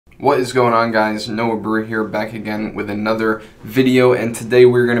What is going on, guys? Noah Brewer here, back again with another video, and today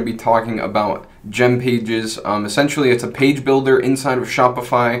we're going to be talking about GemPages. Essentially, it's a page builder inside of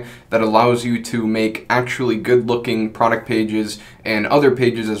Shopify that allows you to make actually good-looking product pages and other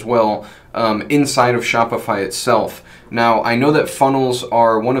pages as well inside of Shopify itself. Now, I know that funnels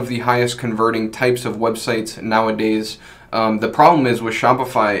are one of the highest converting types of websites nowadays. The problem is with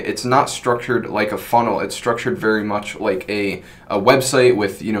Shopify, it's not structured like a funnel. It's structured very much like a website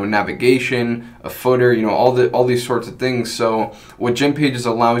with, navigation, a footer, all these sorts of things. So what GemPages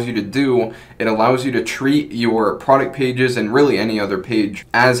allows you to do, it allows you to treat your product pages and really any other page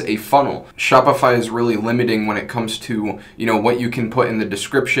as a funnel. Shopify is really limiting when it comes to, what you can put in the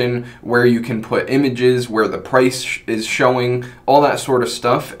description, where you can put images, where the price is showing, all that sort of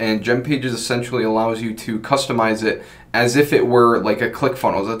stuff. And GemPages essentially allows you to customize it as if it were like a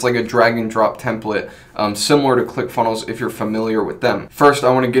ClickFunnels. It's like a drag and drop template, similar to ClickFunnels if you're familiar with them. First,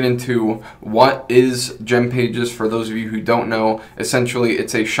 I want to get into what is GemPages for those of you who don't know. Essentially,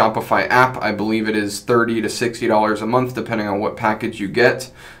 it's a Shopify app. I believe it is $30 to $60 a month, depending on what package you get.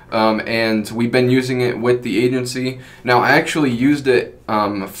 And we've been using it with the agency. Now, I actually used it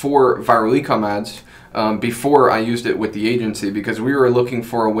for viral e-com ads. Before I used it with the agency, because we were looking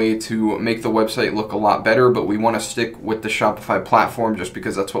for a way to make the website look a lot better, but we want to stick with the Shopify platform just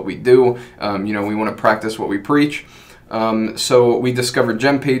because that's what we do. We want to practice what we preach. So we discovered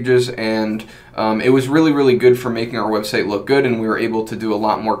GemPages, and it was really good for making our website look good, and we were able to do a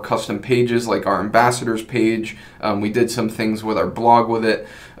lot more custom pages like our ambassadors page. We did some things with our blog with it.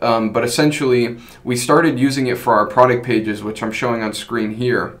 But essentially, we started using it for our product pages, which I'm showing on screen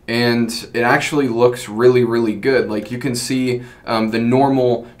here, and it actually looks really good. Like, you can see the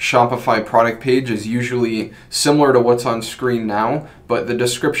normal Shopify product page is usually similar to what's on screen now, but the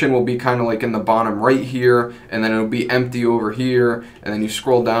description will be kind of like in the bottom right here, and then it'll be empty over here, and then you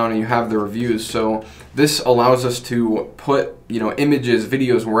scroll down and you have the reviews. So this allows us to put images,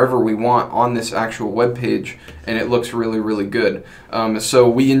 videos, wherever we want on this actual web page, and it looks really good. So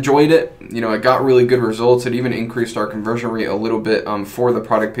we enjoyed it. It got really good results. It even increased our conversion rate a little bit for the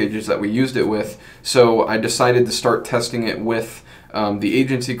product pages that we used it with. So I decided to start testing it with the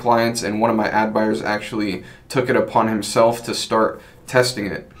agency clients, and one of my ad buyers actually took it upon himself to start testing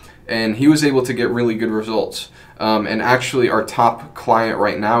it, and he was able to get really good results. And actually, our top client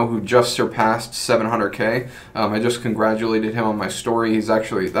right now, who just surpassed 700K, I just congratulated him on my story.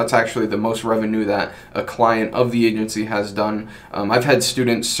 That's actually the most revenue that a client of the agency has done. I've had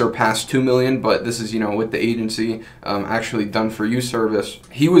students surpass 2 million, but this is, with the agency, actually done for you service.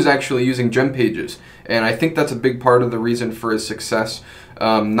 He was actually using GemPages, and I think that's a big part of the reason for his success.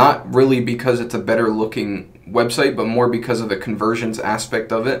 Not really because it's a better looking website, but more because of the conversions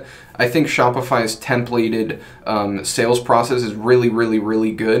aspect of it. I think Shopify's templated sales process is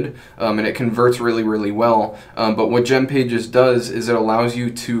really good, and it converts really well. But what GemPages does is it allows you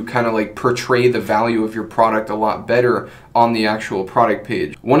to kind of like portray the value of your product a lot better on the actual product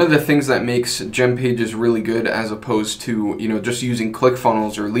page. One of the things that makes GemPages really good, as opposed to just using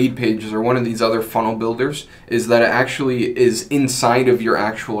ClickFunnels or Lead Pages or one of these other funnel builders, is that it actually is inside of your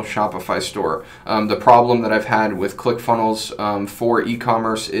actual Shopify store. The problem that I've had with ClickFunnels for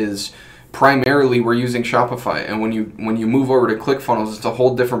e-commerce is primarily we're using Shopify, and when you move over to ClickFunnels, it's a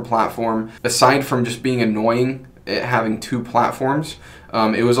whole different platform. Aside from just being annoying, it having two platforms,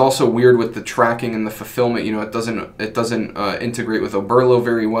 it was also weird with the tracking and the fulfillment. It doesn't integrate with Oberlo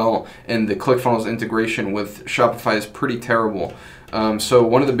very well, and the ClickFunnels integration with Shopify is pretty terrible. So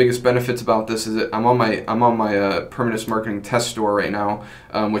one of the biggest benefits about this is that I'm on my Permanus Marketing Test Store right now,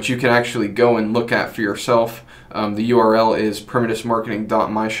 which you can actually go and look at for yourself. The URL is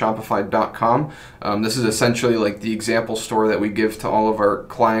permanusmarketing.myshopify.com. This is essentially like the example store that we give to all of our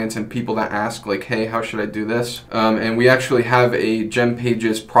clients and people that ask, like, hey, how should I do this? And we actually have a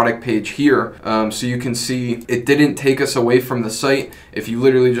GemPages product page here, so you can see it didn't take us away from the site. If you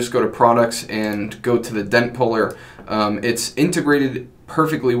literally just go to products and go to the dent puller, it's integrated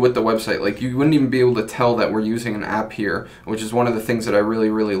perfectly with the website. Like, you wouldn't even be able to tell that we're using an app here, which is one of the things that I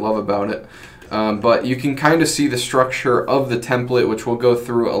really love about it. But you can kind of see the structure of the template, which we'll go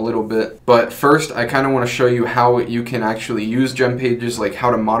through a little bit. But first, I kind of want to show you how you can actually use GemPages, like how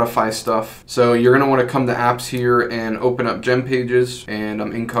to modify stuff. So you're going to want to come to apps here and open up GemPages, and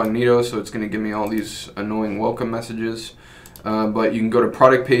I'm incognito, so it's going to give me all these annoying welcome messages. But you can go to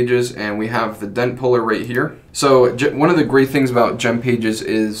product pages, and we have the dent puller right here. So one of the great things about GemPages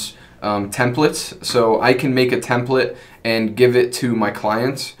is templates. So I can make a template and give it to my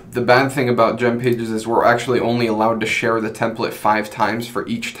clients. The bad thing about GemPages is we're actually only allowed to share the template 5 times for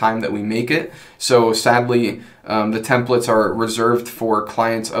each time that we make it. So sadly, the templates are reserved for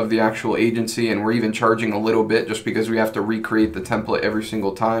clients of the actual agency, and we're even charging a little bit just because we have to recreate the template every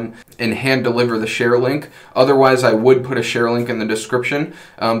single time and hand deliver the share link. Otherwise, I would put a share link in the description,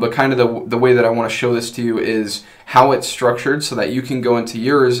 but kind of the way that I want to show this to you is how it's structured so that you can go into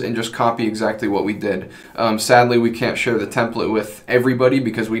yours and just copy exactly what we did. Sadly, we can't share the template with everybody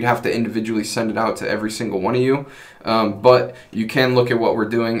because we'd have to individually send it out to every single one of you, but you can look at what we're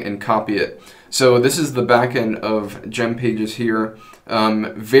doing and copy it. So this is the back end of GemPages here.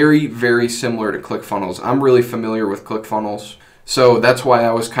 Very, very similar to ClickFunnels. I'm really familiar with ClickFunnels, so that's why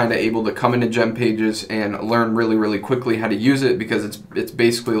I was kind of able to come into GemPages and learn really, really quickly how to use it, because it's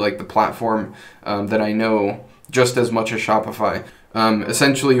basically like the platform that I know just as much as Shopify.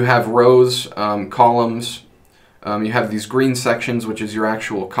 Essentially, you have rows, columns, you have these green sections, which is your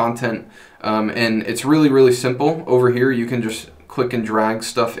actual content, and it's really, really simple. Over here, you can just click and drag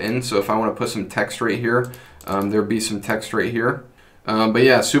stuff in. So if I want to put some text right here, there'd be some text right here. But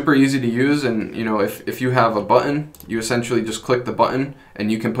yeah, super easy to use. And you know, if you have a button, you essentially just click the button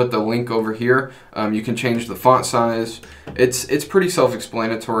and you can put the link over here. You can change the font size. It's pretty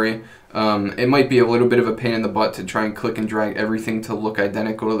self-explanatory. It might be a little bit of a pain in the butt to try and click and drag everything to look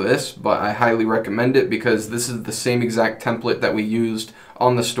identical to this, but I highly recommend it because this is the same exact template that we used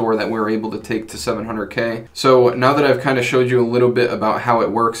on the store that we were able to take to 700K. So now that I've kind of showed you a little bit about how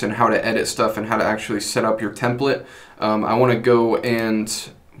it works and how to edit stuff and how to actually set up your template, I want to go and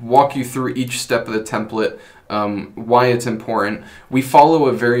walk you through each step of the template, why it's important. We follow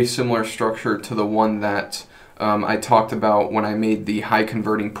a very similar structure to the one that I talked about when I made the high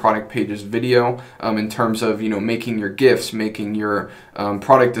converting product pages video, in terms of, you know, making your GIFs, making your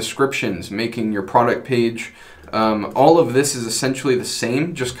product descriptions, making your product page. All of this is essentially the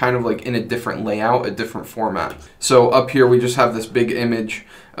same, just kind of like in a different layout, a different format. So up here we just have this big image,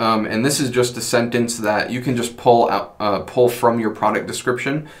 and this is just a sentence that you can just pull from your product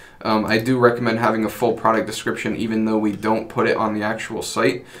description. I do recommend having a full product description even though we don't put it on the actual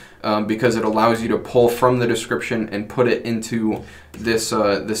site, because it allows you to pull from the description and put it into this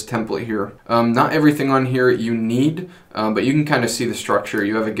this template here. Not everything on here you need, but you can kind of see the structure.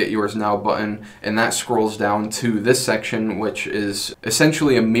 You have a Get Yours Now button, and that scrolls down to this section, which is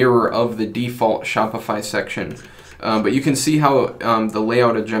essentially a mirror of the default Shopify section. But you can see how the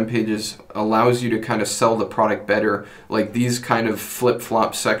layout of GemPages allows you to kind of sell the product better. Like these kind of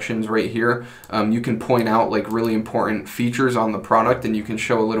flip-flop sections right here, you can point out like really important features on the product, and you can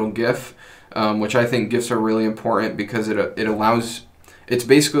show a little GIF, which I think GIFs are really important because it allows, it's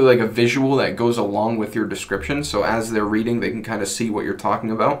basically like a visual that goes along with your description. So as they're reading, they can kind of see what you're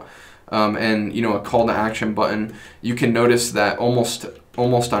talking about. And you know, a call to action button. You can notice that almost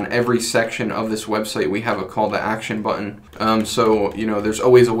on every section of this website we have a call to action button. So you know, there's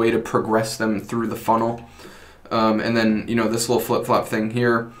always a way to progress them through the funnel. And then you know, this little flip-flop thing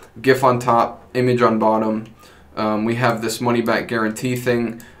here, GIF on top, image on bottom. We have this money back guarantee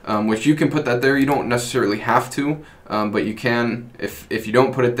thing, which you can put that there. You don't necessarily have to, but you can. If you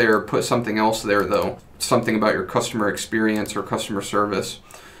don't put it there, put something else there though. Something about your customer experience or customer service.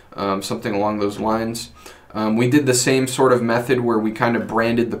 Something along those lines. We did the same sort of method where we kind of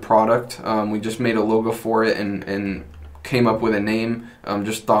branded the product. We just made a logo for it and came up with a name.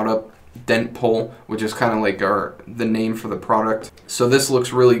 Just thought up Dent Pull, which is kind of like the name for the product. So this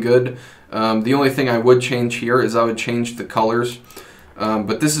looks really good. The only thing I would change here is I would change the colors.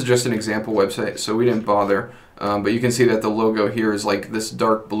 But this is just an example website, so we didn't bother. But you can see that the logo here is like this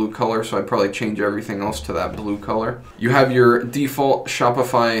dark blue color, so I'd probably change everything else to that blue color. You have your default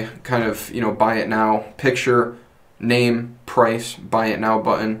Shopify kind of, you know, buy it now, picture, name, price, buy it now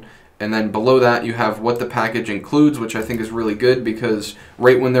button. And then below that you have what the package includes, which I think is really good because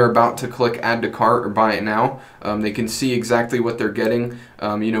right when they're about to click add to cart or buy it now, they can see exactly what they're getting,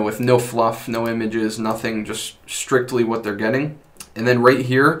 you know, with no fluff, no images, nothing, just strictly what they're getting. And then right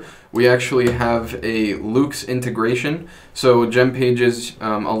here, we actually have a Luke's integration. So GemPages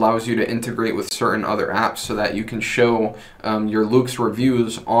allows you to integrate with certain other apps so that you can show your Luke's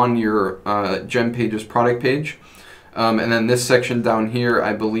reviews on your GemPages product page. And then this section down here,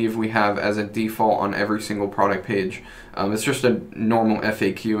 I believe we have as a default on every single product page. It's just a normal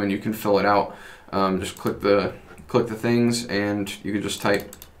FAQ and you can fill it out. Just click the things and you can just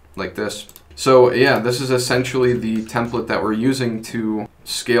type like this. So yeah, this is essentially the template that we're using to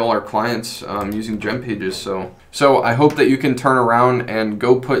scale our clients using GemPages. So I hope that you can turn around and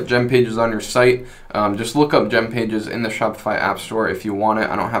go put GemPages on your site. just look up GemPages in the Shopify App Store if you want it.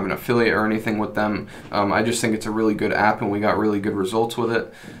 I don't have an affiliate or anything with them. I just think it's a really good app and we got really good results with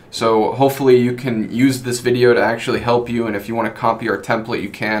it. So hopefully you can use this video to actually help you, and if you want to copy our template, you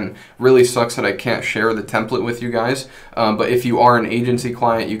can. Really sucks that I can't share the template with you guys, but if you are an agency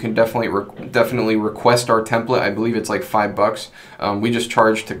client, you can definitely request our template. I believe it's like $5. We just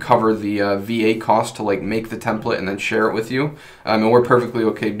charge to cover the VA cost to like make the template and then share it with you, and we're perfectly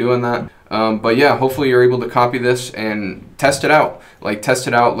okay doing that. But yeah, hopefully you're able to copy this and test it out. Like, test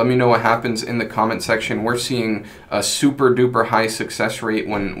it out. Let me know what happens in the comment section. We're seeing a super duper high success rate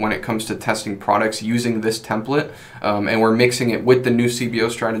when it comes to testing products using this template. And we're mixing it with the new CBO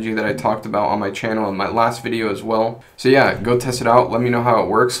strategy that I talked about on my channel in my last video as well. So yeah, go test it out. Let me know how it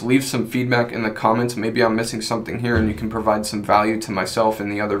works. Leave some feedback in the comments. Maybe I'm missing something here and you can provide some value to myself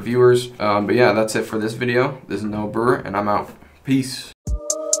and the other viewers. But yeah, that's it for this video. This is Noah Brewer and I'm out. Peace.